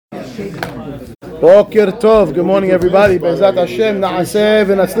Boker Tov. Good morning, everybody. Be'ezrat Hashem, na'aseh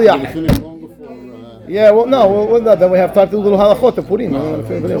v'natzliach. Yeah, well, no, then we have time to do a little halachot to Purim.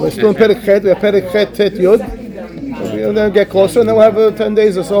 We're still in Perek Chet. We have Perek Chet, Tet, Yud. And then get closer, and then we'll have 10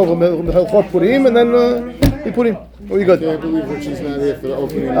 days or so of halachot Purim, and then we Purim. We're good. I believe Richie's not here for the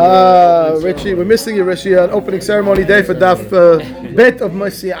opening. Richie, we're missing you, Richie. An opening ceremony day for Daf Bet of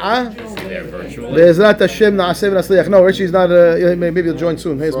Messiah. Be'ezrat Hashem na'aseh v'natzliach. No, Richie's not. Maybe he'll join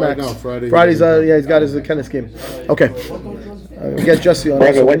soon. Here's Max. No, Friday's. He's got his tennis game. Okay. Get Jesse on.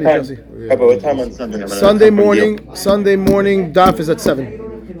 Rabbi, what time on Sunday? Sunday morning. Daf is at 7.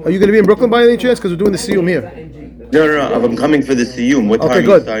 Are you going to be in Brooklyn by any chance? Because we're doing the Siyum here. No. I'm coming for the Siyum. What time? Okay,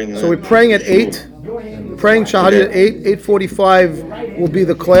 good. Are you starting? So we're praying at 8. Praying Shahari at 8. 8:45 will be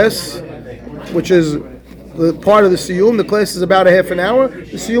the class, which is the part of the Siyum. The class is about a half an hour.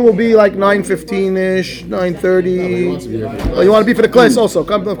 The Siyum will be like 9:15ish, 9:30. Oh, you want to be for the class also?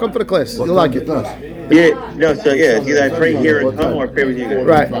 Come for the class. You'll like it. Yeah, no, so yeah, it's either I pray here and come or pray with you guys.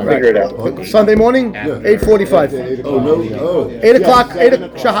 Right. Figure it out. Sunday morning, 8:45. 8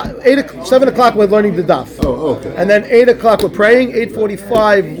 o'clock, 7 o'clock we're learning the daf. Okay. And then 8 o'clock we're praying.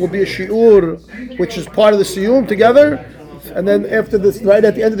 8:45 will be a shiur, which is part of the Siyum together. And then after this, right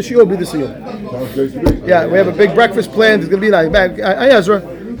at the end of the shiur will be the Siyum. Yeah, we have a big breakfast planned. It's going to be like, hey Ezra,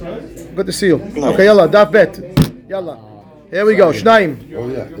 good to see you. Okay, yalla, daf bet. Yalla. Here we go, Shnaim. Oh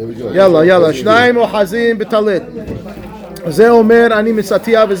yeah, there we go. יאללה, שניים אוחזים בטלית. זה אומר אני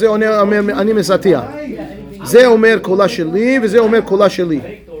מסתיע וזה אומר אני מסתיע. זה אומר קולה שלי וזה אומר קולה שלי.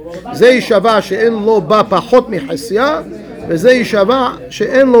 זה יישבע שאין לו בה פחות מחסיה, וזה יישבע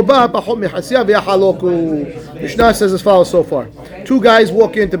שאין לו בה פחות מחסיה ויחלוקו. Mishnah says as follows so far. Two guys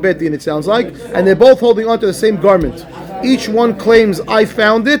walk into Beit Din, it sounds like, and they're both holding onto the same garment. Each one claims I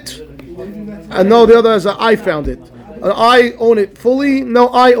found it, and no, the other has a I found it. I own it fully. No,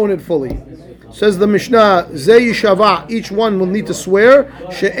 I own it fully. Says the Mishnah, Zeh Yishava, each one will need to swear,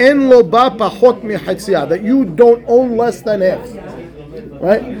 She'en lo ba pachot michatzia, that you don't own less than half.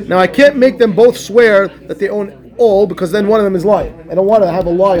 Right? Now I can't make them both swear that they own all, because then one of them is lying. I don't want to have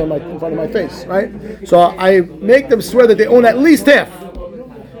a lie in front of my face, right? So I make them swear that they own at least half.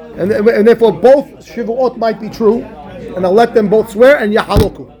 And therefore both Shivuot might be true, and I'll let them both swear, and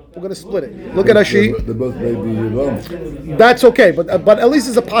Yahaloku. We're going to split it. Look at Rashi. They both may be wrong. That's okay, but at least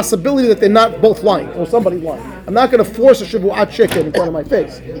there's a possibility that they're not both lying, or somebody's lying. I'm not going to force a shivuat chicken in front of my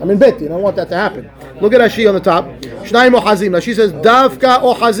face. I'm in Beti, and I don't want that to happen. Look at Rashi on the top. Shnayim ohazim. Rashi says, Davka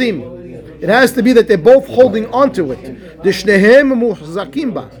ohazim. It has to be that they're both holding onto it. Dishnehem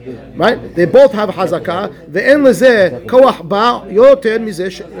muhzakim ba. Right? They both have hazakah. Ve'en lezeh koach ba yoter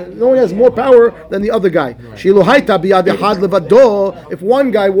mizeh. No one has more power than the other guy. Shilu hayta biyad echad levado. If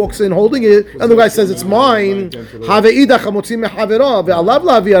one guy walks in holding it, and the other guy says it's mine. Have idach hamotzim mehavera ve'alav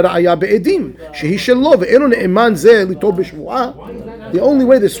lavi ra'aya be'edim. Shehi shelo ve'enu ne'eman zeh lito b'shvuah. The only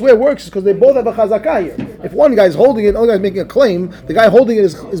way the swear works is because they both have a chazakah here. If one guy's holding it, the other guy's making a claim, the guy holding it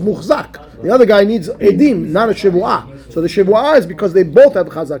is muhzak. The other guy needs edim, not a shivuah. So the shivuah is because they both have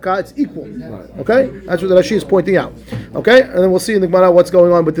chazakah, it's equal. Okay? That's what the Rashi is pointing out. Okay? And then we'll see in the Gemara what's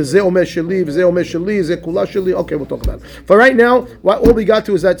going on with the ze omer sheli, ze omer sheli, ze kula sheli. Okay, we'll talk about it. For right now, all we got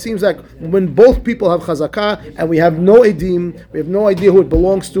to is that it seems like when both people have chazakah and we have no edim, we have no idea who it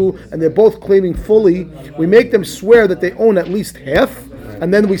belongs to, and they're both claiming fully, we make them swear that they own at least half,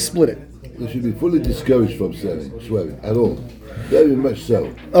 and then we split it. They should be fully discouraged from swearing at all. Very much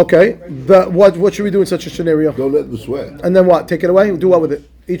so. Okay, but what should we do in such a scenario? Don't let them swear. And then what? Take it away? Do what with it?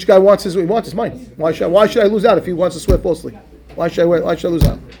 Each guy wants what he wants. It's mine. Why should I lose out if he wants to swear falsely? Why should I lose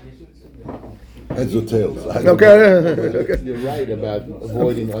out? Heads or tails. Okay. You're right about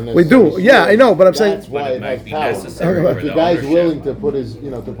avoiding unnecessary. We do. Yeah, I know, but I'm saying that's why it has power. If the guy's willing to put his,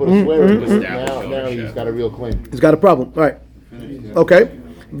 to put a swear in it, now he's got a real claim. He's got a problem. All right. Okay.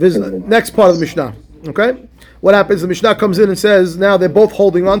 This next part of the Mishnah. Okay. What happens? The Mishnah comes in and says, now they're both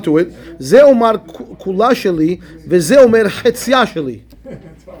holding on to it. Ze omar kula sheli v'ze omer chetzia sheli.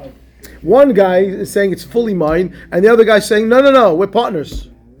 One guy is saying it's fully mine, and the other guy is saying, no, we're partners.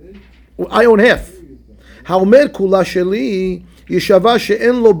 I own half. Haomer kula sheli yeshava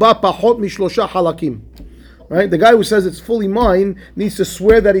she'en lo ba pachot mishlosha halakim. Right? The guy who says it's fully mine needs to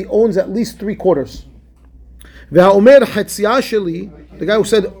swear that he owns at least 3/4. V'haomer chetzia sheli, the guy who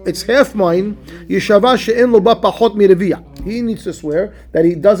said it's half mine, yeshava she'en lo ba pachot mirevia. He needs to swear that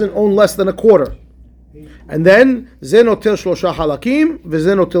he doesn't own less than 1/4. And then ze notel shlosha halakim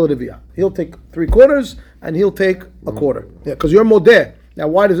v'ze notel revia. He'll take 3/4 and he'll take 1/4. Yeah, because you're modeh. Now,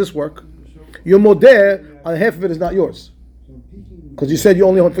 why does this work? Your modeh, on half of it is not yours. Because you said you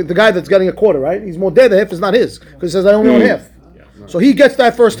only own, the guy that's getting 1/4, right? He's modeh, the half is not his. Because he says, I only own half. So he gets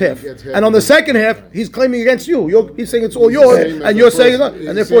that first half. And on the second half, he's claiming against you. He's saying it's all yours, and you're saying it's not.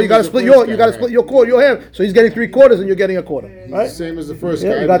 And therefore, you got to split your half. So he's getting 3/4, and you're getting a quarter. Right? Same as the first guy.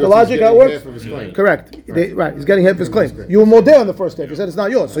 Yeah, you got the logic how it works? Half of his claim. Correct. Right. He's getting half of his claim. You were modeh on the first half. You said it's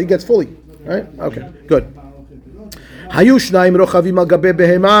not yours, so he gets fully. Right? Okay. Good. Two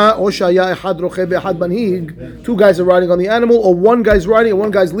guys are riding on the animal, or one guy's riding and one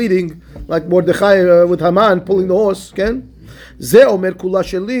guy's leading, like Mordechai with Haman pulling the horse.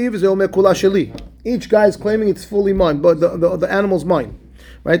 Each guy is claiming it's fully mine, but the animal's mine.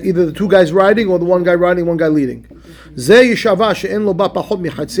 Right? Either the two guys riding or the one guy riding, one guy leading. So similar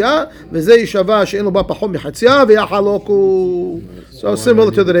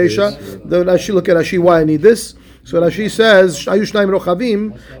to the Reisha. The Rashi, look at Rashi, why I need this. So Rashi says, "Shayu shnayim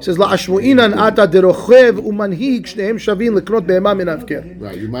rochavim." Says la'ashmu'inan ata derochev umanhig shneim shavin leknot behema min avker.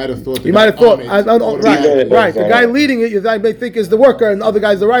 Right. You might have thought. Right. The guy leading it, you may think is the worker, and the other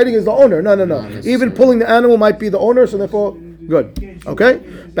guy's the riding is the owner. No. Even pulling the animal might be the owner, so therefore, good. Okay.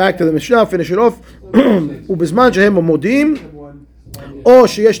 Back to the Mishnah. Finish it off. Ubizman shehem modim. Or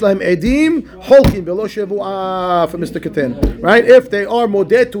sheyesh lahem edim holkin velo shevuah for Mr. Katan. Right. If they are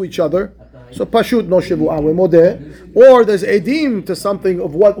modeh to each other. So pashut no shivu'ah, we're modeh. Or there's edim to something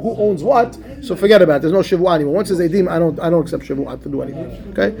of what who owns what. So forget about it. There's no shivu'ah anymore. Once there's edim, I don't accept shivu'ah to do anything.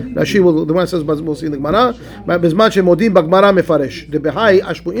 Okay. Now she will. The one says we'll see in the Gemara. Bezman shemodim bagmara mefaresh. The behai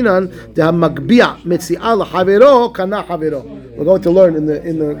ashbuinan the hamagbiya metzi'ah lahavero kana havero. We're going to learn in the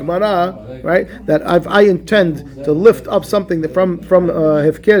Gemara, right, that I intend to lift up something that from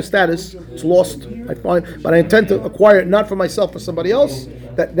hefker status. It's lost. I find, but I intend to acquire it not for myself, for somebody else.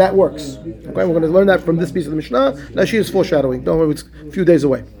 That works. Okay, we're going to learn that from this piece of the Mishnah. Now she is foreshadowing. Don't worry, it's a few days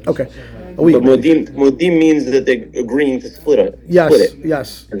away. Okay. But modim means that they're agreeing to split it. Yes. Split it.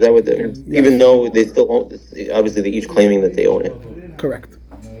 Yes. Is that what they mean? Yes. Even though they still own it, obviously they're each claiming that they own it. Correct.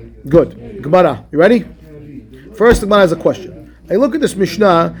 Good. Gemara, you ready? First, the Gemara has a question. I look at this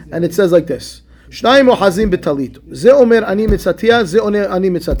Mishnah and it says like this. Shnayim ohazim betalit. Ze omer ani mitzatia, ze omer ani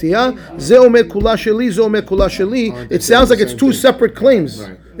mitzatia, ze omer kula sheli, ze omer kula sheli. It sounds like it's two separate claims.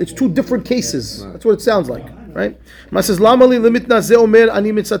 Right. It's two different cases. Right. That's what it sounds like, right? Ma says lama li limitna ze omer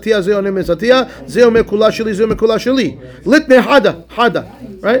ani mitzatia, ze omer mitzatia, ze omer kula sheli, ze omer kula sheli. Litne hada,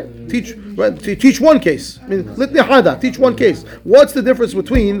 right? Teach one case. I mean, litne hada, teach one case. What's the difference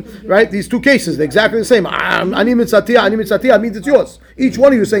between, right, these two cases? They're exactly the same. Ani mitzatia means it's yours. Each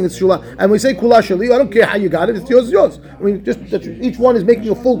one of you is saying it's shula, and we say kula sheli. I don't care how you got it. It's yours. I mean, just that each one is making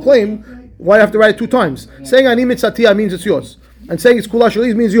a full claim. Why do I have to write it two times? Saying ani mitzatia means it's yours, and saying it's kula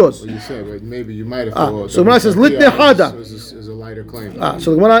sheli means yours. Well, you said, but maybe you might have thought. So when I says litne hada, is a lighter claim.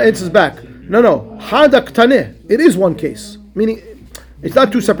 So the one answers back. No. Hada ktaneh. It is one case, meaning it's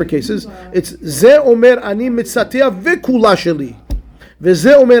not two separate cases. It's ze omer ani mitzatia v'kula sheli,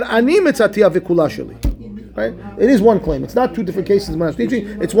 v'ze omer ani mitzatia v'kula sheli. Right? It is one claim. It's not two different cases. When I was teaching,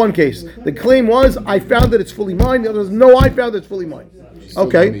 it's one case. The claim was, I found that it's fully mine. The other was, no, I found that it's fully mine.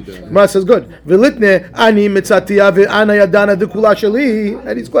 Okay. Gemara says, good. V'litne ani mitzatia v'ana yadana v'kula sheli.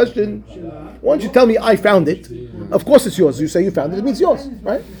 Eddie's question. Why don't you tell me I found it? Of course it's yours. You say you found it. It means yours,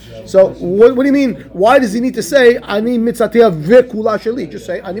 right? So what do you mean? Why does he need to say ani mitzatia v'kula sheli? Just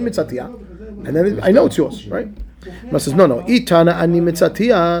say ani mitzatia, and then I know it's yours, right? Gemara says no. Itana ani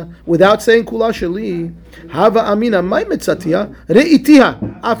mitzatia without saying kula sheli. Hava amina my mitzatia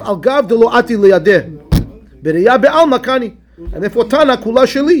re'itiha af al gav de lo ati liyadeh beriya be'al makani, and therefore tana kula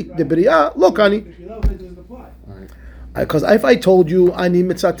sheli de beriya lo kani. Because if I told you ani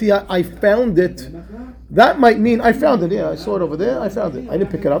mitzatia, I found it, that might mean I found it. Yeah, I saw it over there. I found it. I didn't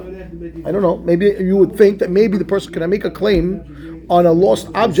pick it up. I don't know. Maybe you would think that maybe the person can make a claim on a lost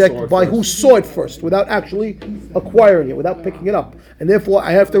object by who saw it first, without actually acquiring it, without picking it up. And therefore,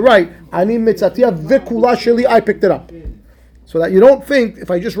 I have to write ani mitzatia v'kula sheli. I picked it up, so that you don't think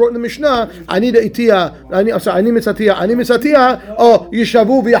if I just wrote in the Mishnah ani mitzatia, oh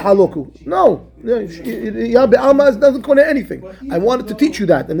yishavu v'yahaloku. No. Be'alma doesn't connect anything. I wanted to teach you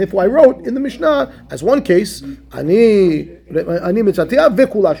that, and therefore I wrote in the Mishnah as one case, ani mitzatia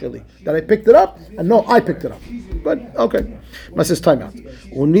v'kula sheli, that I picked it up, and no, I picked it up. But okay, says time out. Is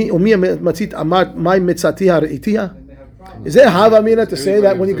there havamina to say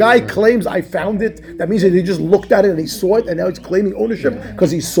that when a guy claims I found it, that means that he just looked at it and he saw it, and now he's claiming ownership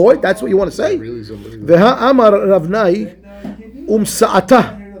because he saw it? That's what you want to say? Veha amar ravnai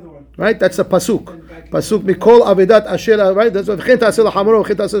umsaata. Right? That's a pasuk. Pasuk mikol avedat asher. Right? That's what chen taaseh lachamoro,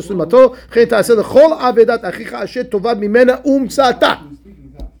 chen taaseh sumato, chen taaseh lechol avedat achicha asher tovad mimena umsaata.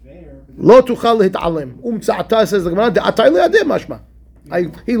 Lo tuchal lehitalem. Umsaata says the Gemara. De'atay le'adeh mashma.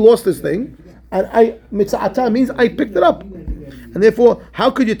 He lost his thing, and mitzata means I picked it up. And therefore,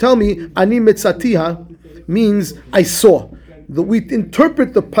 how could you tell me ani metzatiha means I saw? We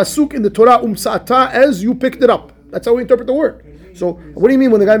interpret the pasuk in the Torah umsata as you picked it up. That's how we interpret the word. So, what do you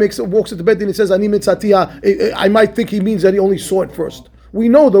mean when the guy walks into bed and he says ani metzatiha? I might think he means that he only saw it first. We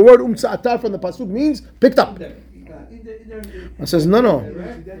know the word umsata from the pasuk means picked up. I says no.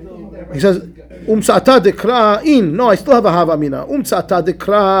 He says umsata dekra in. No, I still have a hava mina. Umsata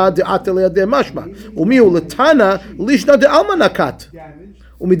dekra de atele de mashma. Umi uletana lishna de alma nakat.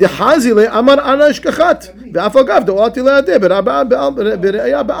 Umi de hazile amar anash kachat. Be'afagav de atele de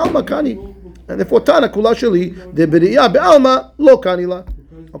bereya be'alma kani. And therefore tana kula sheli de bereya be'alma lo kanila.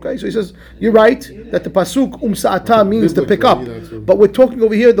 Okay, so he says, you're right that the pasuk umsa'ata means to pick up. But we're talking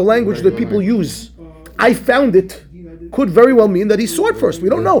over here the language that people use. I found it could very well mean that he saw it first. We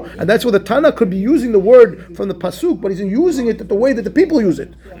don't know. And that's where the Tana could be using the word from the pasuk, but he's using it the way that the people use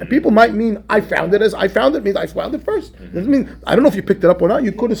it. And people might mean, I found it as I found it means I found it first. It doesn't mean, I don't know if you picked it up or not.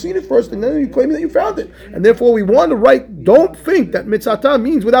 You could have seen it first and then you claim that you found it. And therefore we want to write, don't think that mitzata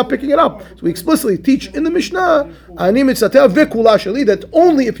means without picking it up. So we explicitly teach in the Mishnah, ani mitzata vekula shali, that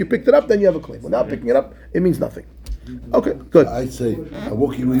only if you picked it up, then you have a claim. Without picking it up, it means nothing. Okay, good. I say, I'm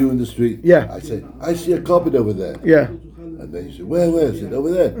walking with you in the street. Yeah. I say, I see a carpet over there. Yeah. And then you say, where is it? Over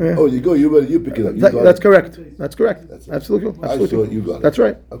there. Yeah. Oh, you go, you pick it up. That's correct. That's correct. Absolutely. I saw it, you got it. That's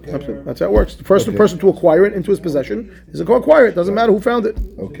right. Okay. Absolutely. That's how it works. The first person to acquire it into his possession is to acquire it. Doesn't matter who found it.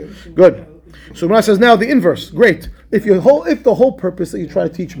 Okay. Good. So Gemara says now the inverse. Great. If the whole purpose that you try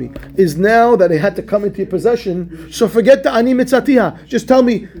to teach me is now that it had to come into your possession, so forget the ani mitzatiha. Just tell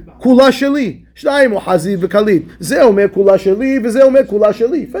me kula sheli, shnayim haziv v'kalit. Ze omer kula sheli, v'ze omer kula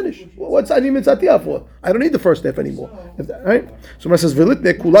sheli. Finish. What's ani mitzatiha for? I don't need the first step anymore. Right? So Gemara says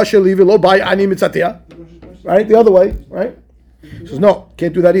v'litne kula sheli v'lo by ani mitzatiha. Right? The other way. Right? He says no,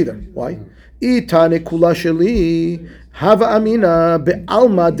 can't do that either. Why? Itane kula sheli. Hava amina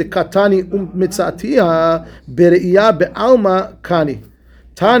be'alma de katani mitzatia bereia be'alma kani.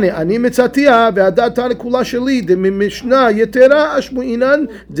 Tane ani mitzatia ve'adat tane kula sheli de mishna yetera ashmuinan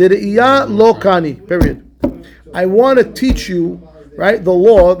de reia lo kani. Period. I want to teach you, right, the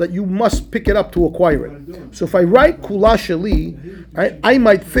law that you must pick it up to acquire it. So if I write kula sheli, right, I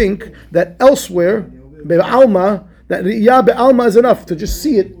might think that elsewhere be'alma that reia be'alma is enough. To just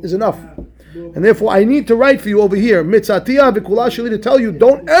see it is enough. And therefore, I need to write for you over here, mitzatia v'kula sheli, to tell you,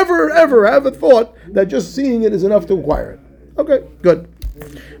 don't ever have a thought that just seeing it is enough to acquire it. Okay, good.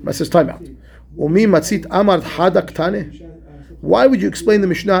 But says time out. Umi matzit amar hadak tane. Why would you explain the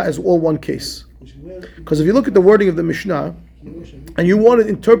Mishnah as all one case? Because if you look at the wording of the Mishnah, and you want to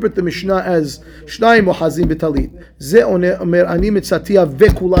interpret the Mishnah as shnayim mohazim b'talit, ze omer ani mitzatia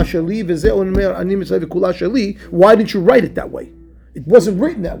v'kula sheli, v'ze omer ani mitzatia v'kula sheli. Why didn't you write it that way? It wasn't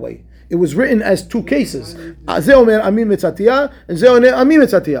written that way. It was written as two cases. Ze omer amin mitzatia and ze omer amin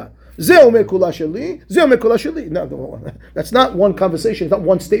mitzatia. Ze omer kula sheli, ze omer kula sheli. No, that's not one conversation. It's not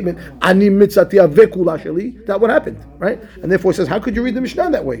one statement. Ani mitzatia vekula sheli. That's what happened, right? And therefore, it says, how could you read the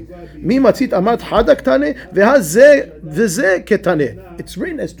Mishnah that way? Mi matzit amat hadak tane veha ze v'ze ketane. It's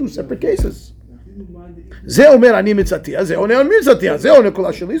written as two separate cases. Ze omer ani mitzatia, ze omer ani mitzatia, ze omer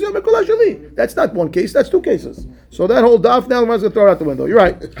kula sheli, ze omer kula sheli. That's not one case. That's two cases. So that whole daf now I'm going to throw it out the window. You're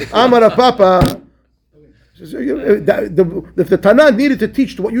right. Amar Papa. If the Tana needed to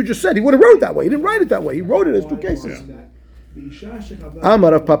teach what you just said, he would have wrote it that way. He didn't write it that way. He wrote it as two cases.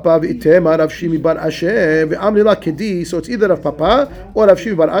 Amar of Papa v'itema Rav Shimi bar Asher v'amri la kedi. So it's either Rav Papa or Rav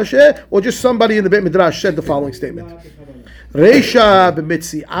Shimi bar Asher or just somebody in the Beit Midrash said the following statement: Reisha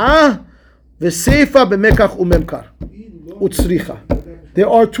b'metziah v'seifa b'mekach umemkar utzricha. There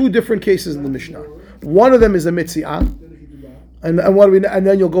are two different cases in the Mishnah. One of them is a mitziah, and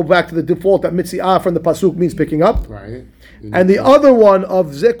then you'll go back to the default that mitziah from the pasuk means picking up. Right. And the other one of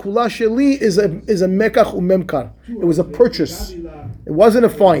zekula sheli is a mekach umemkar. It was a purchase. It wasn't a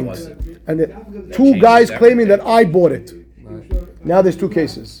find. And the two guys claiming that I bought it. Right. Now there's two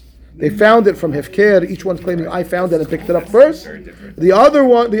cases. They found it from Hefker. Each one's claiming I found it and picked it up first. The other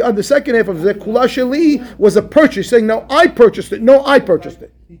one, the second half of zekula sheli was a purchase, saying no, I purchased it. No, I purchased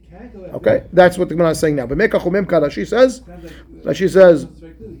it. Okay, that's what the Gemara is saying now. But Mekach umemkar, Rashi says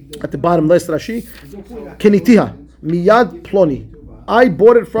at the bottom, last Rashi, Kenitiha miyad ploni. I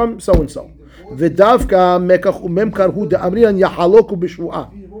bought it from so and so. V'davka mekach umemkar hu de'amrian yahaloku b'shvu'ah.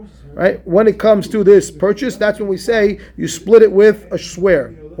 Right? When it comes to this purchase, that's when we say you split it with a swear.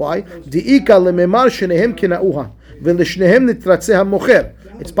 Why? Di'ika lememar shenehem kina'uha v'lishnehem nitratzeh mocher.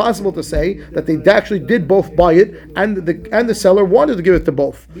 It's possible to say that they actually did both buy it, and the seller wanted to give it to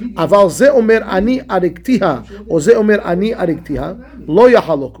both. Aval ze omer ani ariktiha, or ze omer ani ariktiha, lo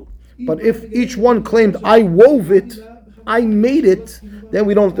yahaloku. But if each one claimed I wove it, I made it, then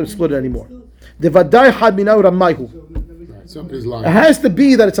we don't have to split it anymore. Devadai had minau ramayhu. Somebody's lying. It has to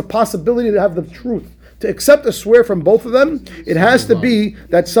be that it's a possibility to have the truth. To accept a swear from both of them, it has to be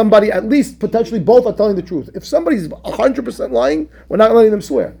that somebody, at least potentially both, are telling the truth. If somebody's 100% lying, we're not letting them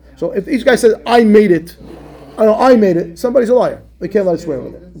swear. So if each guy says, I made it, somebody's a liar. We can't let it swear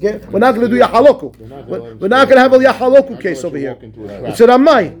with it. Okay? We're not going to do yahaloku. We're not going to have a yahaloku case over here. It's a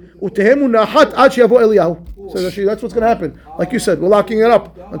ramai. So that's what's going to happen. Like you said, we're locking it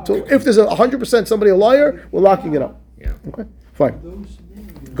up until if there's 100% somebody a liar, we're locking it up. Yeah. Okay, fine,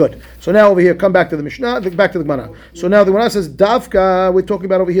 good. So now over here, come back to the Mishnah, back to the Gemara. So now the Gemara says Davka. We're talking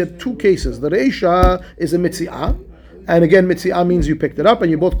about over here two cases. The Reisha is a Metsia, and again, Metsia means you picked it up, and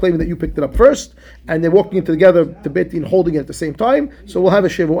you're both claiming that you picked it up first, and they're walking it together to Bet Din, holding it at the same time. So we'll have a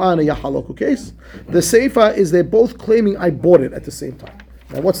Shevuah and a Yahaloku case. The Seifa is they're both claiming I bought it at the same time.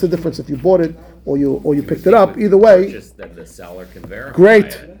 Now, what's the difference if you bought it or you picked it up? Either way, Just that the seller can verify it.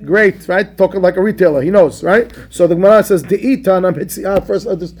 great, right? Talking like a retailer, he knows, right? So the Gemara says, first,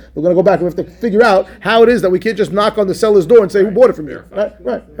 we're going to go back and we have to figure out how it is that we can't just knock on the seller's door and say, who bought it from you? Right,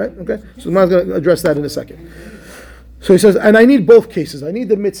 okay. So the Gemara's going to address that in a second. So he says, and I need both cases. I need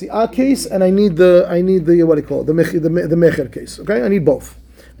the Metziah case and I need the what do you call it? The Mecher case, okay? I need both.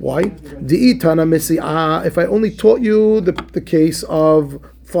 Why? If I only taught you the case of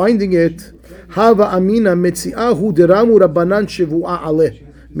finding it, Hava Amina Metziahu deramu Rabbanan Shevuah Aleh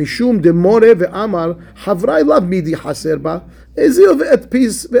Mishum demore ve'amar Havrai lav midi haser ba Ezil ve'at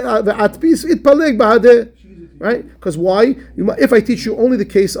pis itpaleg ba'adeh. Right? Because why? If I teach you only the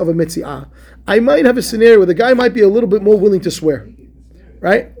case of a Metziah, I might have a scenario where the guy might be a little bit more willing to swear,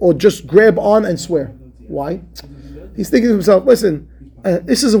 right? Or just grab on and swear. Why? He's thinking to himself, listen,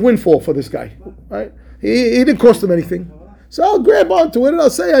 this is a windfall for this guy, right? He didn't cost him anything. So I'll grab onto it and I'll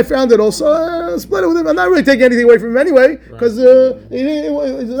say I found it also. I'll split it with him. I'm not really taking anything away from him anyway, because no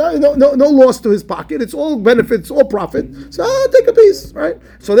loss to his pocket. It's all benefits, all profit. So I'll take a piece, right?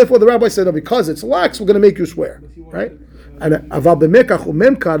 So therefore the rabbi said, no, because it's lax, we're going to make you swear, right? And I wouldn't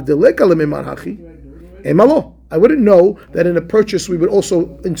know that in a purchase we would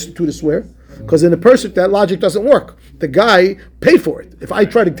also institute a swear. Because in a purchase, that logic doesn't work. The guy paid for it. If I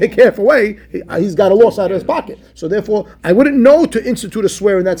try to take half away, he's got a loss out of his pocket. So therefore, I wouldn't know to institute a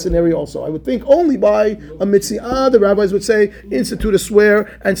swear in that scenario also. I would think only by a Metziah, the rabbis would say, institute a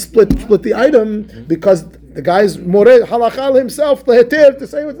swear and split the item, because the guy's more halachal himself, the hetir, to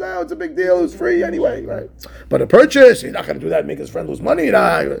say, no, it's a big deal, it's free anyway, right? But a purchase, he's not going to do that, make his friend lose money,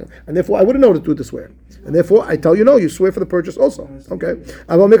 and therefore I wouldn't know to do the swear. And therefore I tell you, no, you swear for the purchase also. Okay.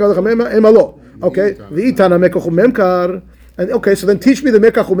 Okay. And okay, so then teach me the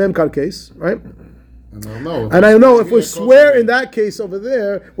mekachu memkar case, right? And I know if we swear in that case over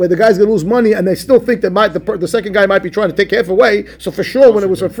there, where the guy's going to lose money, and they still think that the second guy might be trying to take half away, so for sure, when it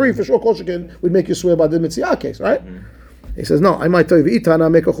was for free, for sure, Koshikin would make you swear by the Metziah case, right? He says, no, I might tell you, V'itana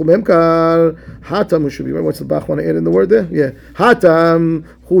mekachu memkar, hatam, should be, what's the Bach want to add in the word there? Yeah. Hatam,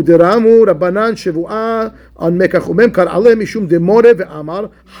 hu deramu, rabbanan, shevuah, on mekachu memkar, aleh mishum demore ve'amar,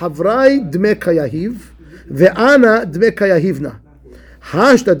 havrai dme kayahiv, ve'ana dme kayahivna.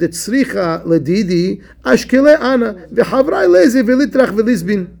 Hashta de tzricha ledidi, ashkele ana, ve'havrai lezi v'litrach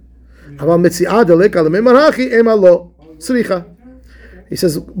v'lizbin. Aval metziah deleka lememarachi, ema lo, tzricha. He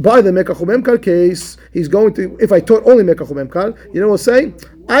says, by the Mekachu Memkar case, he's going to, if I taught only Mekachu Memkar, you know what he'll say?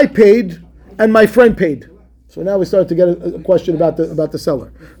 I paid and my friend paid. So now we start to get a question about the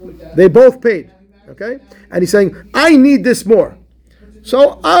seller. They both paid, okay? And he's saying, I need this more.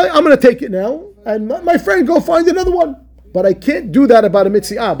 So I'm going to take it now, and my friend go find another one. But I can't do that about a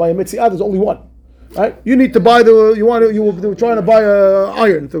Metziah. By a Metziah, there's only one. Right? You need to buy you were trying to buy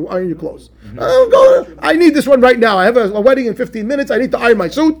iron to iron your clothes. I need this one right now. I have a wedding in 15 minutes. I need to iron my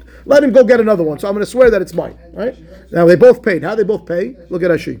suit. Let him go get another one. So I'm going to swear that it's mine. Right? Now they both paid. How they both pay? Look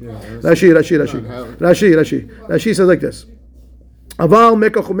at Rashi. Rashi says like this. Aval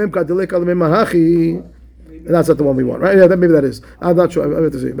mekachu memka deleka lememahachi. That's not the one we want, right? Yeah, maybe that is. I'm not sure. I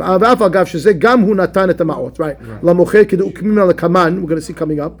have to see. Right. We're going to see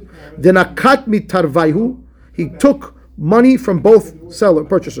coming up. He took money from both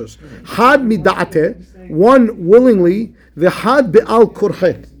purchasers. Had midate, one willingly. Had be'al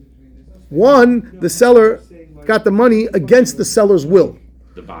kurhe. One, the seller got the money against the seller's will.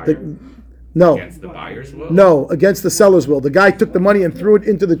 The buyer? No. Against the buyer's will? No, against the seller's will. The guy took the money and threw it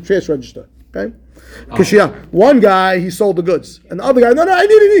into the cash register. Okay? Kishia. One guy, he sold the goods. And the other guy, no, I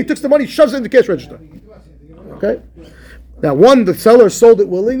need it. He took the money, shoves it in the cash register. Okay? Now, one, the seller sold it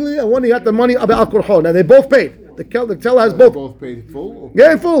willingly, and one, he got the money of al-Qur'an. Now, they both paid. The seller has both. Both paid in full?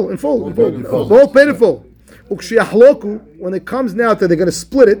 Yeah, in full. Both paid in full. Ukshiyahloku, when it comes now that they're going to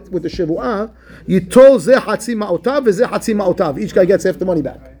split it with the shivu'ah, yitol zeh hatzi ma'otav v'zeh hatzi ma'otav. Each guy gets half the money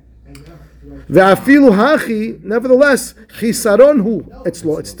back. Ve'afilu hachi, nevertheless, chisaron hu.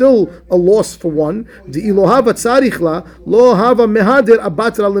 It's still a loss for one. De'ilo hava tzarichla, lo hava mehader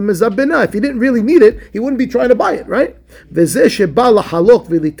abatra lemezabena. If he didn't really need it, he wouldn't be trying to buy it, right? This person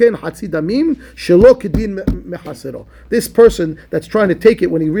that's trying to take it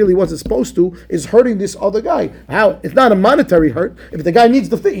when he really wasn't supposed to is hurting this other guy. How? It's not a monetary hurt. If the guy needs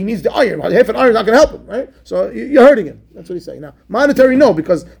the thing, he needs the iron. Half an iron is not going to help him, right? So you're hurting him. That's what he's saying. Now, monetary, no,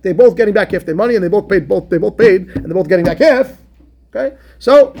 because they're both getting back half their money, and they both paid, and they're both getting back half. Okay,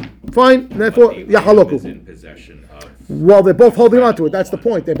 so fine. Therefore, yahaloku. Is in possession of. Well, they're both holding on to it. That's the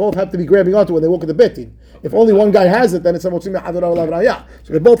point. They both have to be grabbing onto it when they walk in the betin. If only one guy has it, then it's a motzim hadar.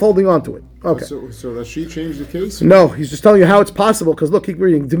 So they're both holding on to it. Okay. So does she change the case? No, he's just telling you how it's possible. Because look, keep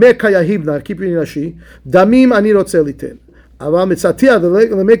reading. Dime kayahibna. Keep reading Rashi. Damim ani rotze liten. Bava Metsia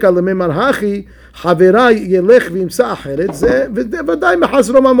lemeka lememar hachi havera yelech v'imsa acheret ze v'day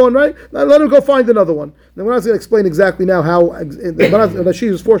mechazro mamon. Right? Now let him go find another one. The Gemara is going to explain exactly now how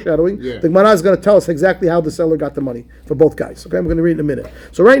Rashi is foreshadowing. Yeah. The Gemara is going to tell us exactly how the seller got the money for both guys. Okay, I'm going to read in a minute.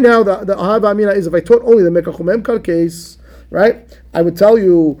 So right now the Ahava Amina is if I taught only the Mekach Memkar case, right? I would tell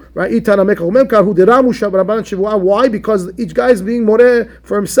you, right? Why? Because each guy is being moreh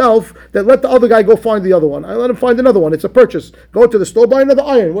for himself. That let the other guy go find the other one. I let him find another one. It's a purchase. Go to the store, buy another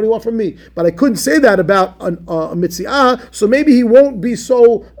iron. What do you want from me? But I couldn't say that about a mitziah. So maybe he won't be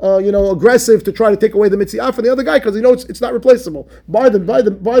so aggressive to try to take away the mitziah from the other guy because he knows it's not replaceable. Buy the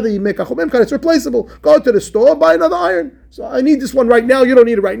mekach memkar. It's replaceable. Go to the store, buy another iron. So I need this one right now. You don't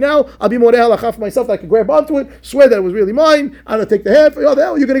need it right now. I'll be moreh halacha for myself. That I can grab onto it. Swear that it was really mine. I'm gonna take the half. Oh, the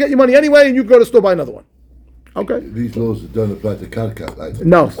hell, you're going to get your money anyway, and you go to the store buy another one. Okay. These laws don't apply to karka. Like,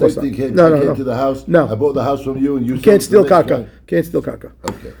 no, of course not. Came No. to the house. No. I bought the house from you, and you can't steal karka. Can't steal karka.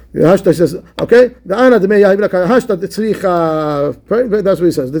 Okay. The Hashta says, okay. The Ana de Meya Hashta the tzricha. That's what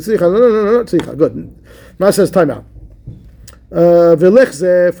he says. The tzricha. No. Tzricha. Good. Now it says time out. Velech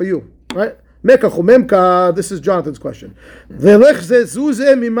ze for you, right? Mekach umemka. This is Jonathan's question. Velech ze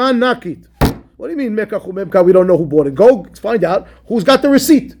zuze miman nakit. What do you mean mekach umemka? We don't know who bought it. Go find out who's got the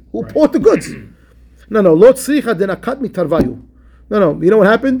receipt. Who bought the goods? No. Lo tzricha denakat mitarvayu. No. You know what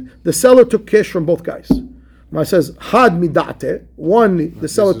happened? The seller took cash from both guys. It says had midate. One, the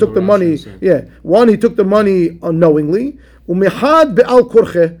seller took the money. Yeah. One, he took the money unknowingly. Umehad be'al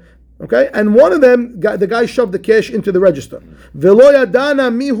korche. Okay, and one of them, the guy shoved the cash into the register. Velo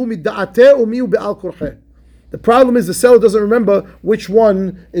yadana mihu midate umihu be'al korche. The problem is the seller doesn't remember which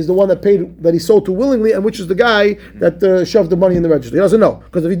one is the one that paid, that he sold to willingly, and which is the guy that shoved the money in the register. He doesn't know.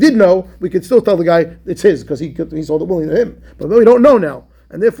 Because if he did know, we could still tell the guy it's his, because he sold it willingly to him. But we don't know now.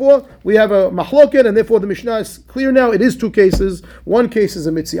 And therefore, we have a mahloket, and therefore the Mishnah is clear now. It is two cases. One case is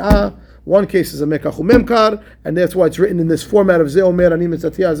a mitziah, one case is a mekach umemkar, and that's why it's written in this format of zeh omer ani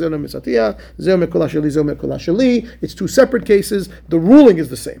mitzatia, zeh omer mitzatia, zeh omer kol sheli, zeh omer kol sheli. It's two separate cases. The ruling is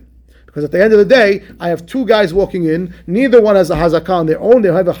the same. Because at the end of the day, I have two guys walking in. Neither one has a hazakah on their own.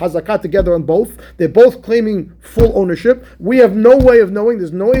 They have a hazakah together on both. They're both claiming full ownership. We have no way of knowing.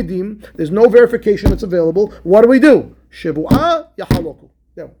 There's no edim. There's no verification that's available. What do? Shivu'ah yahaloku.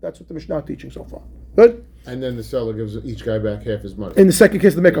 Yeah, that's what the Mishnah is teaching so far. Good? And then the seller gives each guy back half his money. In the second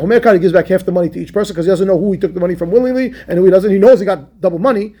case, the Mekach Umekar, he gives back half the money to each person because he doesn't know who he took the money from willingly, and who he doesn't. He knows he got double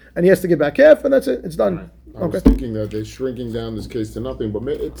money, and he has to give back half, and that's it. It's done. I was thinking that they're shrinking down this case to nothing, but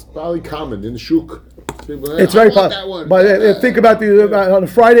it's probably common in the shuk. It's very possible. But think about on a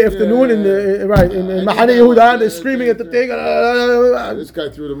Friday afternoon in Mahane Yehuda, they're screaming at the thing. This guy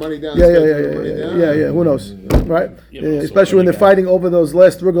threw the money down. Yeah. Who knows, right? Especially when they're fighting over those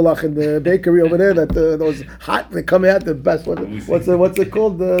last rugelach in the bakery over there. That those hot, they come out the best. What's it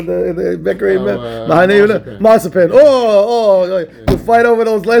called? The bakery Mahane Yehuda, marzipan. Oh, to fight over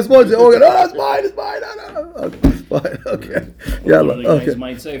those last ones. Oh, that's mine. It's mine. No. Okay. Yeah. Okay.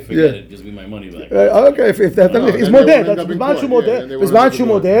 Might say forget it. Gives me my money back. Okay. If it's modeh, that's Bisman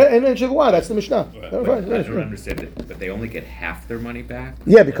modeh, and then Shivua. That's the Mishnah. I don't understand it, but they only get half their money back.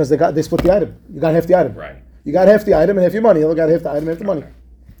 Yeah, because they split the item. You got half the item. Right. You got half the item and half your money. You got half the item and half the money.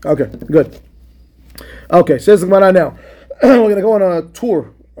 Okay. Good. Okay. Says the Gemara now. We're going to go on a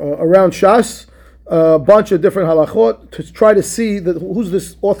tour around Shas. A bunch of different halachot to try to see who's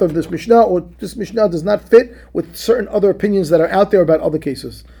this author of this Mishnah, or this Mishnah does not fit with certain other opinions that are out there about other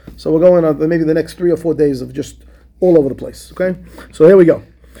cases. So we're going on maybe the next 3 or 4 days of just all over the place. Okay, so here we go.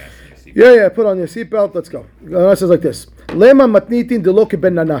 Yeah. Put on your seatbelt. Let's go. It says like this: Lema matnitin deloke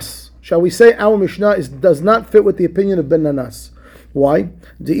ben nanas. Shall we say our Mishnah does not fit with the opinion of ben nanas? Why?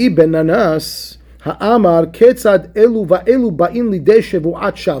 De'i ben nanas Ha'amar ketzad elu va'elu ba'in lidei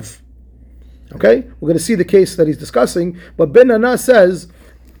shevu'at shav. Okay, we're going to see the case that he's discussing, but Ben Nana says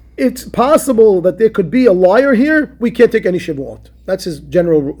it's possible that there could be a liar here. We can't take any shavuot. That's his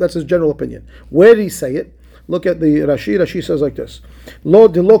general opinion. Where did he say it? Look at the Rashi. Rashi says like this: Lo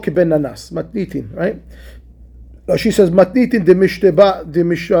de lo ben nanas matnitin. Right? Rashi says matnitin de mishteba de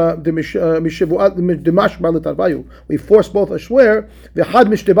mishavuat de mashba letarvayu. We force both a swear. The had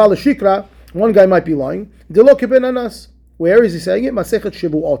mishteba leshikra. One guy might be lying. De lo ben nanas. Where is he saying it? Masechet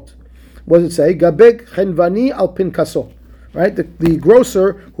shavuot. What does it say? Gabeg chenvani al pinkaso. Right? The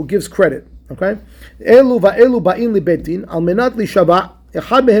grocer who gives credit. Okay? Elu va'elu ba'in li betin al menat li shava.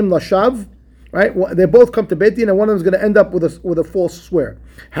 Echad mehem lashav. Right? They both come to Beit Din, and one of them is going to end up with a false swear.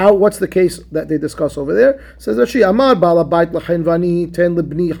 How? What's the case that they discuss over there? Says Rashi, Amar Bala Bait lachenvani ten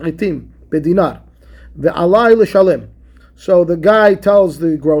libni chitim bedinar ve'alai l'shalem. So the guy tells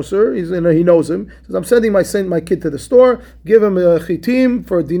the grocer, he knows him, says, I'm sending my kid to the store, give him a chitim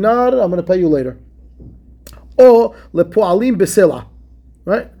for a dinar, I'm going to pay you later. Or lepoalim besela,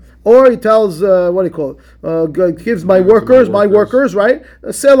 right? Or he tells, what do you call it? Gives my workers, right?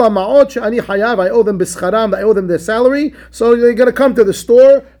 Sela ma'ot ani hayav, I owe them bischaram, I owe them their salary. So they're going to come to the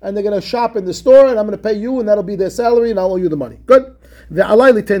store, and they're going to shop in the store, and I'm going to pay you, and that'll be their salary, and I'll owe you the money. Good?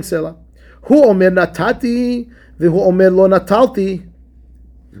 Ve'alai li ten sela. Hu omer natati, v'hu omer lo natalti.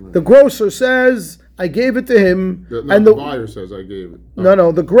 The grocer says, I gave it to him, and the buyer says I gave it.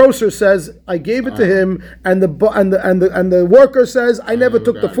 No. The grocer says I gave it to him, and the worker says I never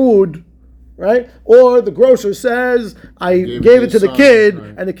took the food, right? Or the grocer says I gave it to the kid,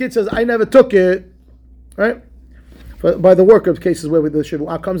 right. And the kid says I never took it, right? By the worker cases where the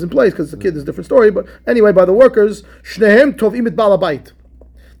shivuah comes in place, because the kid is a different story. But anyway, by the workers, shnehem tovim et bal habayit.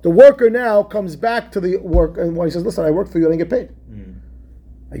 The worker now comes back to the work, and he says, "Listen, I worked for you, I didn't get paid.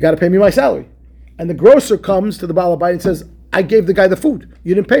 You got to pay me my salary." And the grocer comes to the Baal Habayit and says, I gave the guy the food.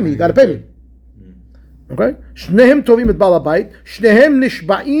 You didn't pay me. You got to pay me. Okay? Shnehem tovim et Baal Habayit. Shnehem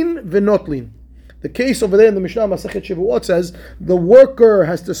nishba'in v'notlin. The case over there in the Mishnah Masechet Shavuot says the worker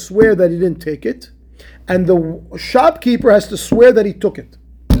has to swear that he didn't take it, and the shopkeeper has to swear that he took it.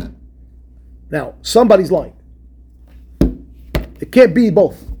 Now, somebody's lying. It can't be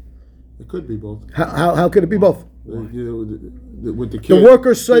both. It could be both. How could it be both? With the kid, the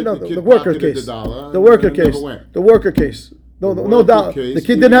worker said no. The worker case. The worker case. The worker case. No dollar. The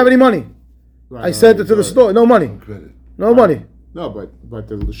kid didn't have any money. Right, I sent it to the store. No money. No money. No, but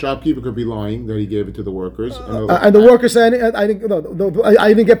the shopkeeper could be lying that he gave it to the workers, and the worker saying I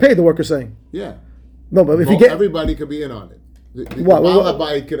didn't get paid. The worker saying yeah. No, but if everybody could be in on it. The Baal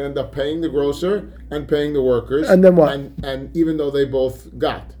Habayit could end up paying the grocer and paying the workers, and then what? And even though they both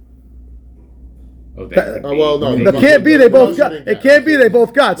got. No. It can't be they both got. It can't be they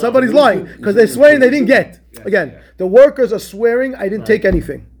both got. Somebody's lying because they're swearing they didn't get. Again, the workers are swearing I didn't take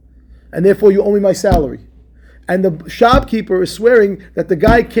anything, and therefore you owe me my salary. And the shopkeeper is swearing that the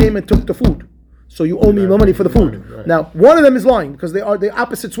guy came and took the food, so you owe me the money for the food. Right. Now, one of them is lying because they are the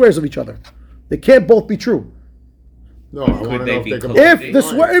opposite swears of each other. They can't both be true. No, I want to know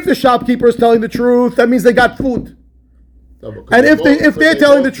if the shopkeeper is telling the truth, that means they got food. No, and if they're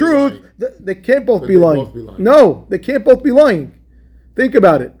telling the truth, they can't both be lying. No, they can't both be lying. Think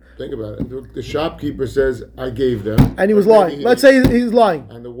about it. The shopkeeper says, I gave them. And he was lying. Let's say he's lying.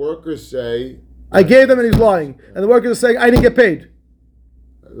 And the workers say, I gave them and he's lying. And the workers are saying, I didn't get paid.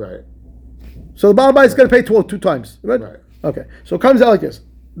 Right. So the Baal Habayit is going to pay two times. Right? Okay. So it comes out like this.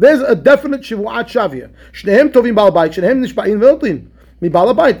 There's a definite shivuat shavia. Shnehem tovim Baal Habayit. Shnehem nishba'in ve'otin. Mi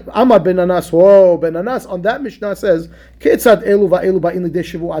Baal Habayit. Amar ben Nanas. Whoa, ben Nanas. On that Mishnah says, Ketzad elu va'elu ba'in lidei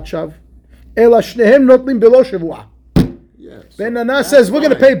shivuat shav. Ela shnehem notlim below shivuah. Yes. Ben Nanas says, we're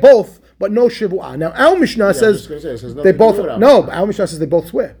going to pay both, but no shivuah. Now, our Mishnah says, they both, no, our Mishnah says they both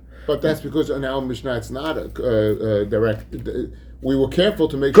swear. But that's because in our Mishnah it's not a direct. We were careful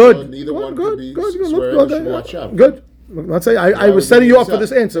to make sure neither one could be swearing shivuat shav. Good. Let's say I was setting you up for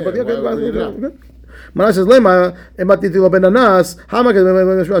this answer, but good. Mana says lema ematiti lo benanas hama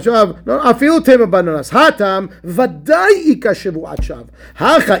shav no afilu tema benanas hatam vadai ika shivuat shav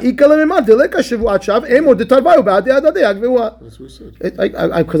hacha ika lemat deleka shivuat shav emo detarvayu ba'ad adadei agvua. That's what we said.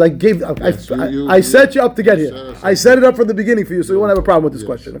 Because I set you up to get here. I set it up from the beginning for you, so you won't have a problem with this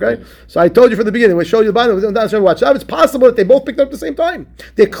question. Okay, so I told you from the beginning. We showed you the Bible. It's possible that they both picked it up at the same time.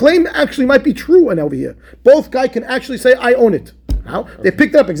 Their claim actually might be true, and over here, both guys can actually say, "I own it." Now they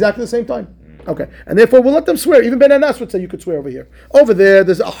picked it up exactly the same time. Okay, and therefore we'll let them swear. Even Ben Anas would say you could swear over here. Over there,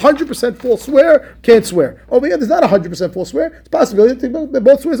 there's 100% false swear, can't swear. Over here, there's not 100% false swear. It's possible that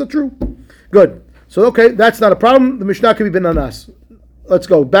both swears are true. Good. So okay, that's not a problem. The Mishnah can be Ben Anas. let's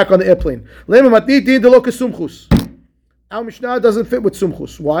go back on the airplane. Lema matnitin delo kesumchus. Our Mishnah doesn't fit with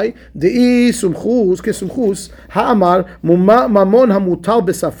sumchus. Why? Dei sumchus kesumchus ha'amar mamon hamutal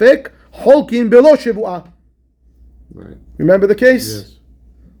besafek holkin belo shivua. Right. Remember the case? Yes.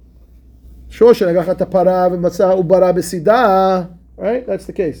 Right? That's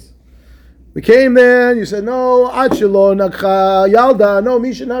the case. We came there and you said, no, Achilo Nakha Yalda, no,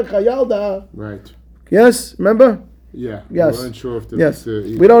 Misha Nakha Yalda. Right. Yes? Remember? Yeah. Yes. We weren't sure if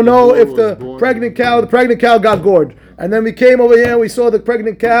we don't know if the pregnant cow got gored. And then we came over here and we saw the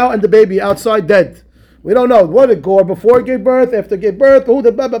pregnant cow and the baby outside dead. We don't know. What did gore before it gave birth, after it gave birth, who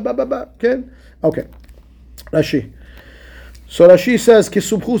the okay? Okay. Rashi. So Rashi says,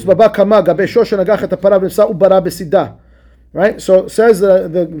 Kisumchus baba kama gabe shoshan agachat apara b'nsa ubara b'sida. Right? So says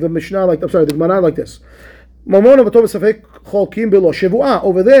the Mishnah the Gemara like this. Mamona v'tov b'safek cholkim below shevuah.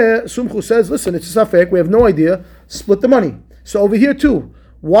 Over there, Sumchus says, listen, it's a safek, we have no idea, split the money. So over here too,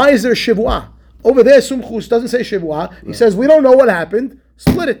 why is there shevuah? Over there, Sumchus doesn't say shevuah. He says, we don't know what happened,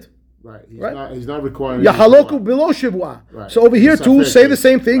 split it. Right. He's not requiring Yahaloku below shivua. Right. So over here too, say the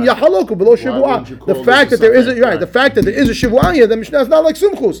same thing. Right. Yahaloku below shivua. The fact that there is a the fact that there is a shivua here, the Mishnah is not like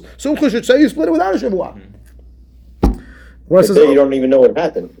sumchus. Sumchus should say you split it without a shivua. You don't even know what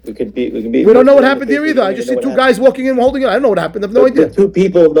happened. We don't know what happened here either. I just see two guys walking in holding it. I don't know what happened. I have no idea. The two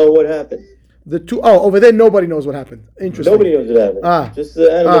people know what happened. Over there nobody knows what happened. Interesting. Nobody knows what happened. Just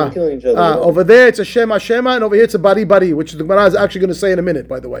the animals killing each other. Over there it's a Shema, and over here it's a Bari, which the Gemara is actually going to say in a minute,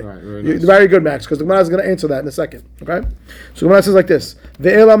 by the way. Right, nice. Very good, Max, because the Gemara is going to answer that in a second. Okay? So the Gemara says like this.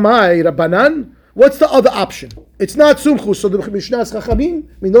 Ve'elamai Rabbanan. What's the other option? It's not Sumchus, so the Mishnah is Chachamim.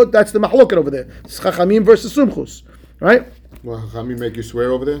 That's the Mahloket over there. It's Chachamim versus Sumchus. Right? Well, Chachamim make you swear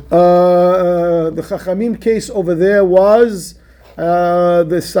over there? The Chachamim case over there was...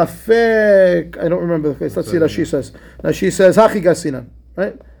 the Safek, I don't remember the case. Let's see what Rashi says. Rashi says, Hachi Gasinan.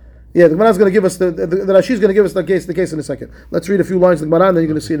 Right? Yeah, the Gemara is going to give us the Rashi is going to give us the case in a second. Let's read a few lines of the Gemara and then you're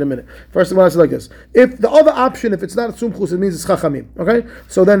going to see it in a minute. First, the Gemara says like this: if the other option, if it's not Sumchus, it means it's Chachamim. Okay,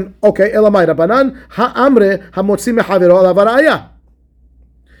 so then Elamai Rabbanan Ha'amre Hamotzi Mechaviro Alav Ra'aya.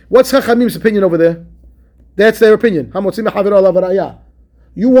 What's Chachamim's opinion over there? That's their opinion. Hamotzi Mechaviro Alav Ra'aya.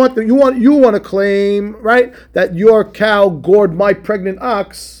 You want to claim, right, that your cow gored my pregnant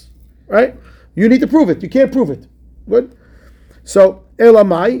ox, right? You need to prove it. You can't prove it. Good. So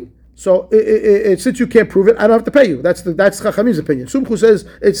elamai. So since you can't prove it, I don't have to pay you. That's Chachamim's opinion. Sumchu says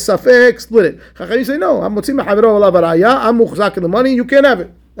it's safek, split it. Chachamim say no. I'm motzim mechaviro alav araya. I'm muchzak in the money. You can't have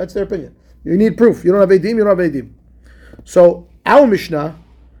it. That's their opinion. You need proof. You don't have edim. You don't have edim. So our Mishnah,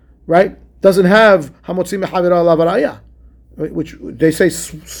 right, doesn't have hamotzim mechaviro alav araya, which they say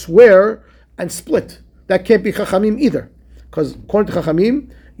swear and split. That can't be Chachamim either, because according to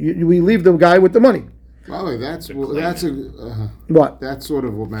Chachamim, we leave the guy with the money. Well, that's sort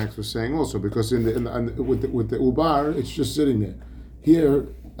of what Max was saying also, because with the ubar, it's just sitting there. Here,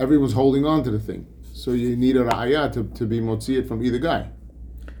 everyone's holding on to the thing, so you need a ra'ayah to be motzi from either guy.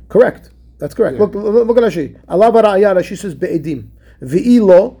 Correct. That's correct. Yeah. Look at Rashi. Allah ra'ayah. Rashi says be'edim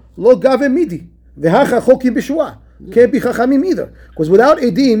ve'ilo lo gave midi ve'hacha chokim b'shua. Can't be Chachamim either, because without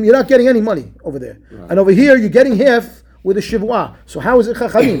edim, you're not getting any money over there, right. And over here you're getting half with a shivua. So how is it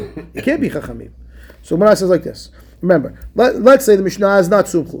Chachamim? It can't be Chachamim. So Gemara says like this. Remember, let's say the Mishnah is not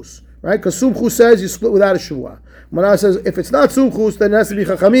Sumchus, right? Because Sumchus says you split without a shivua. Gemara says if it's not Sumchus, then it has to be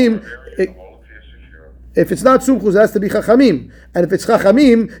Chachamim. If it's not Sumchus, it has to be Chachamim. And if it's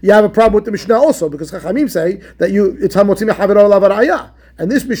Chachamim, you have a problem with the Mishnah also, because Chachamim say that it's Hamotzim Mechaviro Alav Araya. And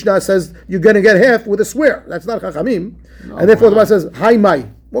this Mishnah says you're going to get half with a swear. That's not Chachamim. No, and therefore the Gemara says, Hai Mai.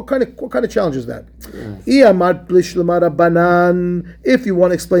 What kind of challenge is that? Yeah. If you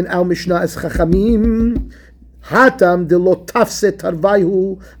want to explain our Mishnah as Chachamim, Hatam de lo tafse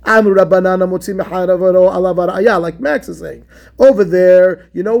tarvaihu amru rabbanana motzi mechaviro alav araya, like Max is saying. Over there,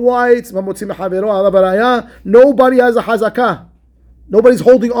 you know why it's motzi mechaviro alav araya? Nobody has a hazakah. Nobody's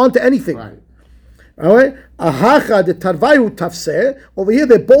holding on to anything. Right. All right? Ahacha de tarvayu tafse. Over here,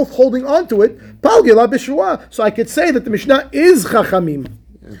 they're both holding on to it. Palgila b'shua. So I could say that the Mishnah is Chachamim,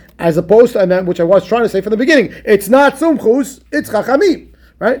 as opposed to, and that, which I was trying to say from the beginning, it's not Sumchus, it's Chachamim,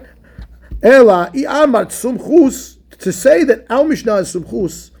 right? Ela i'amart Sumchus, to say that our Mishnah is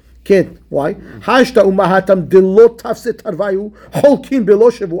Sumchus can't. Why? Hashta umahatam delo tafse tarvayu holkin belo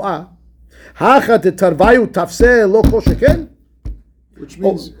shevua. Hacha de tarvayu tafse lo kol sheken. Which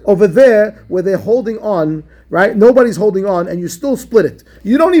means over there, where they're holding on, right? Nobody's holding on, and you still split it.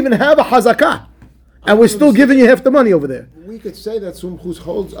 You don't even have a hazakah, and we're still giving you half the money over there. We could say that Sumchus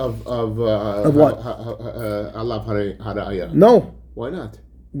holds of what? Alav Hara'aya. No. Why not?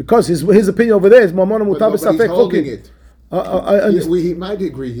 Because his opinion over there is Mamona Mutab Safek holding it. He might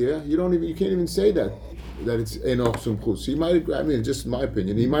agree here. You can't even say that it's enoch sumchus. He might agree. I mean, just my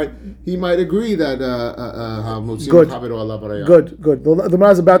opinion. He might agree that Good. The Gemara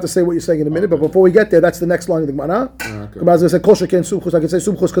is about to say what you're saying in a minute, but before we get there, that's the next line of the Gemara. The Gemara is going to say kol sheken sumchus. I can say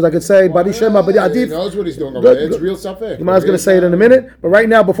sumchus because I can say bari shema bari adif. He knows what he's doing over there. It's real Soffer. The Gemara is going to say it in a minute, but right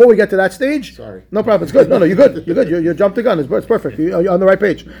now, before we get to that stage, sorry, no problem. It's good. No, you're good. You're good. You jumped the gun. It's perfect. You're on the right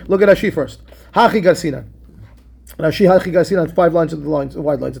page. Look at Rashi first. Hachi garsinan. Rashi hachi garsinan. 5 lines of the lines,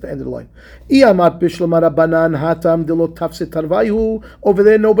 wide lines at the end of the line. Iamat bishlamara banan hatam delot tafse tarvayu. Over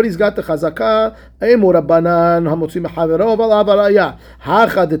there, nobody's got the chazaka. Emo rabbanan hamotzi mechavero v'alavaraya.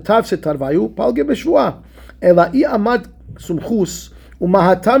 Hacha de tafse tarvayu palge b'shvua. Ela iamat sumchus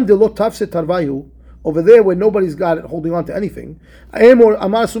umahatam delot tafse tarvayu. Over there, where nobody's got it, holding on to anything. Emo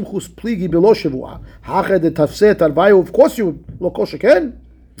amar sumchus pligi below shvua. Hacha de tafse tarvayu. Of course, you lo kol sheken.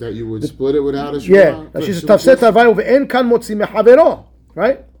 That you would split it without a shvua? Yeah. Now she says, Tafset Tarvayu ve'en kan motzi mechavero.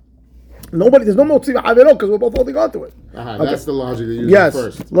 Right? There's no motzi mechavero because we're both holding on to it. Okay. That's the logic you use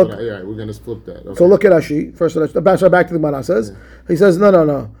first. Look, we're going to split that. Okay. So look at Rashi. First, back to the Gemara says. He says,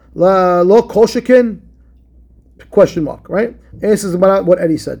 no. Lo kol shekin, question mark, right? Answers the Gemara what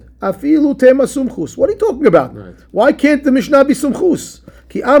Eddie said. Afilu tema sumchus. What are you talking about? Right. Why can't the Mishnah be sumchus?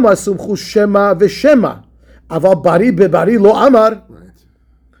 Ki ama sumchus shema v'shema. Aval bari bebari lo amar. Right.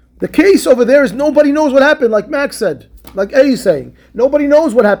 The case over there is nobody knows what happened, like Max said, like Eddie's saying. Nobody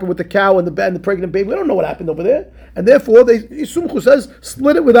knows what happened with the cow and the pregnant baby. We don't know what happened over there. And therefore, Sumchu says,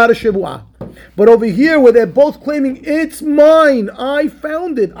 split it without a shivuah. But over here, where they're both claiming, it's mine, I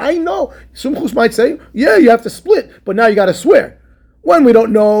found it, I know. Sumchus might say, yeah, you have to split, but now you got to swear. When we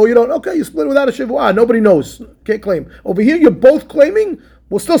don't know, you split it without a shivuah. Nobody knows, can't claim. Over here, you're both claiming,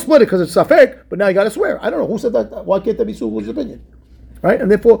 we'll still split it because it's safek, but now you got to swear. I don't know, who said that? Why can't that be Sumchus' opinion? Right?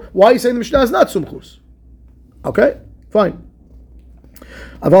 And therefore, why are you saying the Mishnah is not sumchus? Okay? Fine.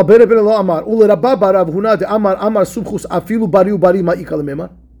 Now you have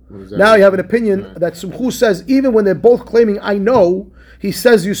an opinion that sumchus says, even when they're both claiming, I know, he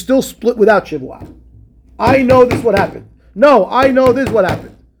says you still split without shivuah. I know this is what happened. No, I know this is what happened.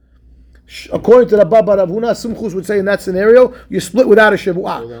 According to the Baba Ravuna, sumchus would say in that scenario, you split without a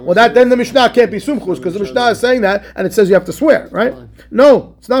shivuah. Well, then the Mishnah can't be sumchus because the Mishnah is saying that and it says you have to swear, right?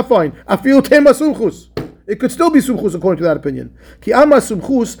 No, it's not fine. Afilu tema sumchus. It could still be sumchus according to that opinion. Ki ama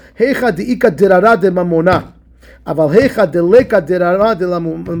sumchus heicha deika derara de mamona, aval heicha deleka derara de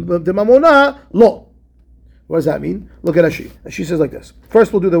mamona lo. What does that mean? Look at Rashi. She says like this.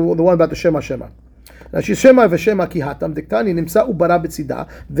 First, we'll do the one about the Shema. Now she's Shema v'Shema ki hatam diktani nimsa ubara betzida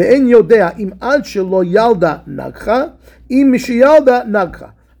ve'en yodea im ad shelo yalda nagcha im mishiyalda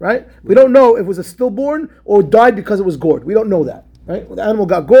nagcha. Right? We don't know if it was a stillborn or died because it was gored. We don't know that. Right? The animal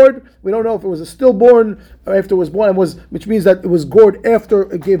got gored. We don't know if it was a stillborn or after it was born, which means that it was gored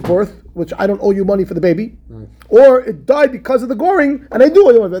after it gave birth, which I don't owe you money for the baby, or it died because of the goring, and I do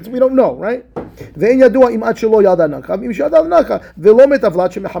owe you money. We don't know, right? Ve'en yadua im ad shelo yalda nagcha im mishiyalda nagcha ve'lo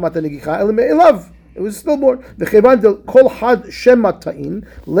metavlat shemechamata negicha el me'elav. It was stillborn. That's the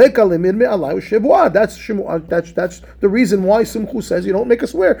reason why Sumchu says you don't make a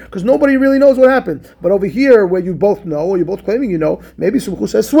swear, because nobody really knows what happened. But over here, where you both know, or you're both claiming you know, maybe Sumchu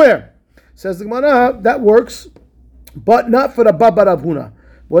says swear. Says the Gemara, that works, but not for the Baba Rav Huna.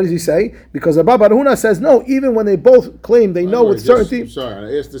 What does he say? Because the Baba Rav Huna says no, even when they both claim they know with certainty.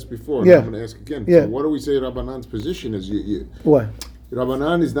 Sorry, I asked this before, and I'm going to ask again. So what do we say Rabbanan's position is? What?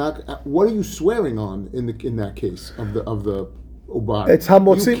 Rabbanan is not. What are you swearing on in that case of the ubar? It's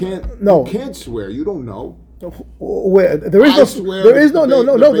hamotzi. You can't swear. You don't know. Where there is no.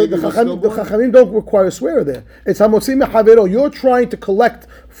 The chachamim don't require a swear there. It's hamotzi mechavero. You're trying to collect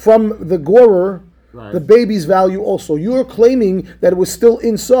from the gorer the baby's value. Also, you're claiming that it was still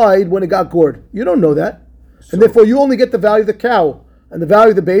inside when it got gored. You don't know that, and therefore you only get the value of the cow. And the value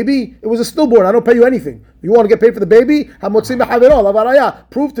of the baby, it was a stillborn. I don't pay you anything. You want to get paid for the baby?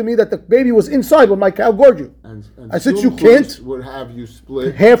 Prove to me that the baby was inside when my cow gored you. And since you can't, would have you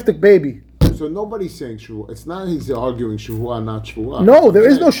split half the baby. So nobody's saying shavua. It's not he's arguing shavua, not shavua. No, there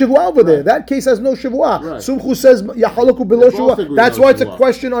is no shavua over there. That case has no shavua. Sumchu says yahalaku below shavua. That's why it's a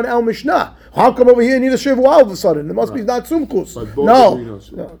question on El Mishnah. How come over here you need a shavua all of a sudden? It must be not sumchus. No.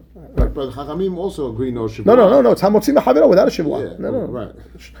 Right, but Chachamim also agree no shavua. No. It's hamotzi mechavero without a shavua. No. Right.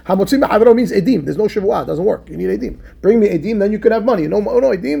 Hamotzi mechavero means edim. There's no shavua. It doesn't work. You need edim. Bring me edim, then you can have money. No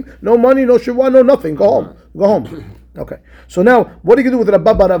edim, no money, no shavua, no nothing. Go home. Okay. So now, what do you do with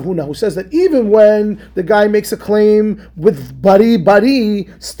Rabbi Rav Huna, who says that even when the guy makes a claim with bari,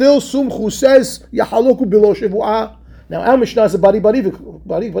 still Sumchu says yahaloku below shavua. Now our Mishnah is a bari claim.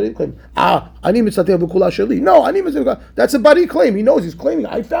 Ani mitzateh v'kula sheli. No, ani mitzateh. That's a bari claim. He knows he's claiming.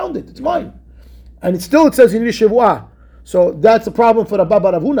 I found it. It's mine. And it says you need a shivua. So that's a problem for Rabbi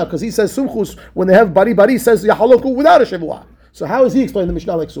Bar Avuna because he says sumchus when they have bari he says yahaloku without a shivua. So how is he explaining the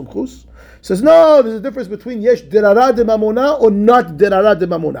Mishnah like sumchus? He says no. There's a difference between yesh dirara de mamona or not dirara de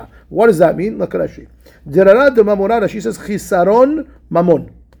mamona. What does that mean? Look at Rashi. Dirara de mamona. Rashi says chisaron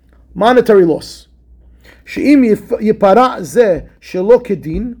mamon, monetary loss. She'im yipara ze shelo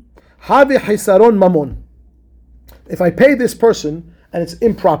kedin have chisaron mamon. If I pay this person and it's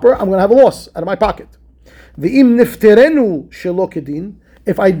improper, I'm going to have a loss out of my pocket. V'im nifterenu shelo kedin.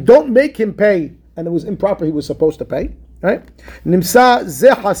 If I don't make him pay and it was improper, he was supposed to pay. Right? Nimsa ze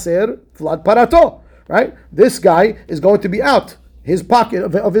haser vlad parato. Right? This guy is going to be out his pocket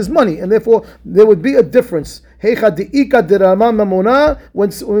of his money, and therefore there would be a difference. When we go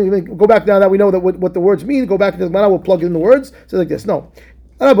back now that we know that what the words mean, go back to the Gemara, we'll plug in the words. It says like this. No.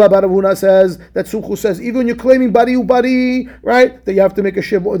 Rabbi Baravuna says that Sumchu says even when you're claiming bari ubari, right, that you have to make a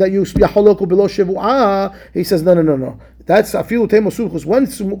shivu, that you yaholoku below shivu'ah. He says no. That's afilu temo Sumchus. When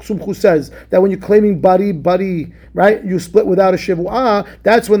Sumchu says that when you're claiming bari, right, you split without a shivu'ah,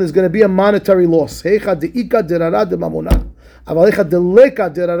 that's when there's going to be a monetary loss. Heicha deika derara de mamona, avalecha deleka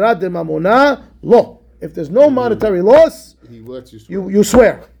derara de mamona lo. If there's no monetary loss, he lets you you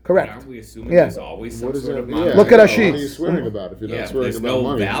swear. Correct. Aren't we assuming there's always some sort of money? Look at Rashi. What are you swearing about if you're not swearing there's about no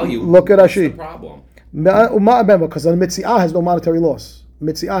money? value. Look at Rashi. That's the problem. Because the Metsia has no monetary loss.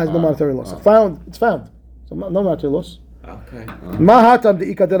 Metsia has no monetary loss. It's found. So no monetary loss. Okay. Mahatam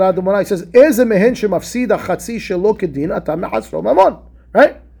de ikadera de He says, "Eze mehen shemafsida chatzi shelo kedin atam mehasro mamon."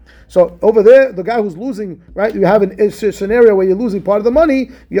 Right. So over there, the guy who's losing, right? You have a scenario where you're losing part of the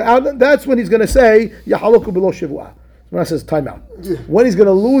money. You're out. That's when he's going to say yahaloku below shivua. When I says time out. When he's going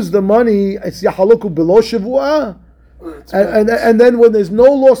to lose the money, it's yahaloku below shivua. And then when there's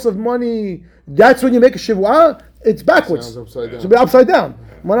no loss of money, that's when you make a shivua. It's backwards. It sounds upside down. It should be upside down.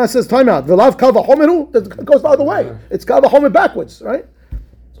 When I says time out, v'lav kava homeru, it goes the other way. It's kava homer backwards, right?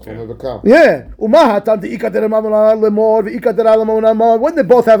 Yeah. When they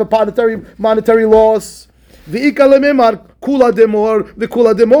both have a monetary loss, it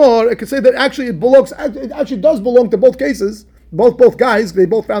can say that actually it belongs. It actually does belong to both cases. Both guys, they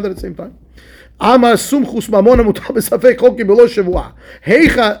both found it at the same time. Amar sumchus mamona mutar b'safek choki below shavua.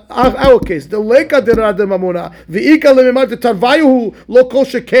 Heicha our case the leka derad mamona v'ika lememar tarvayu lo kol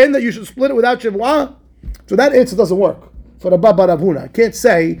sheken that you should split it without shavua. So that answer doesn't work for the Baba Ravuna. I can't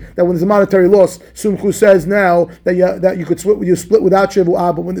say that when there's a monetary loss, Sumchu says now that you could split without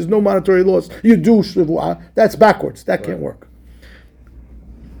shavua, but when there's no monetary loss, you do shavua. That's backwards. That can't work.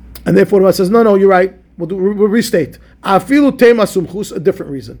 And therefore, the says no, you're right. We'll restate. Afilu tema sumchus, a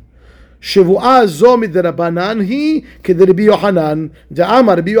different reason. שבועה זו מדרבנן היא כדרבי יוחנן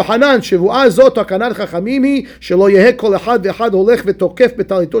דאמר רבי יוחנן שבועה זו תקנת חכמים היא שלא יהיה כל אחד ואחד הולך ותוקף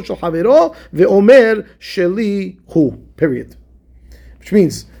בטליתו של חברו ואומר שלי הוא, period. Which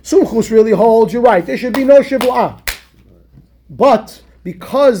means Sumchus really holds, you're right, there should be no שבועה. But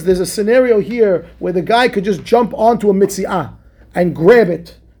because there's a scenario here where the guy could just jump onto a mitziah and grab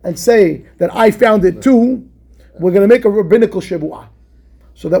it and say that I found it too, we're going to make a rabbinical shebuah.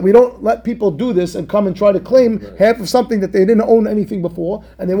 So that we don't let people do this and come and try to claim half of something that they didn't own anything before,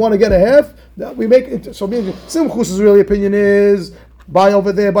 and they want to get a half. That we make it. So Simchus's really opinion is buy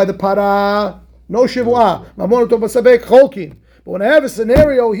over there by the para, no shivua. But when I have a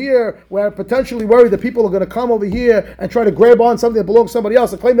scenario here where I'm potentially worried that people are going to come over here and try to grab on something that belongs to somebody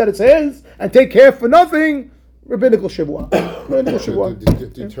else and claim that it's his and take half for nothing, rabbinical shivua. To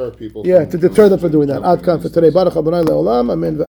deter people. Yeah, to deter them from doing that. Ad kan for today. Baruch Adonai le'olam. Amen.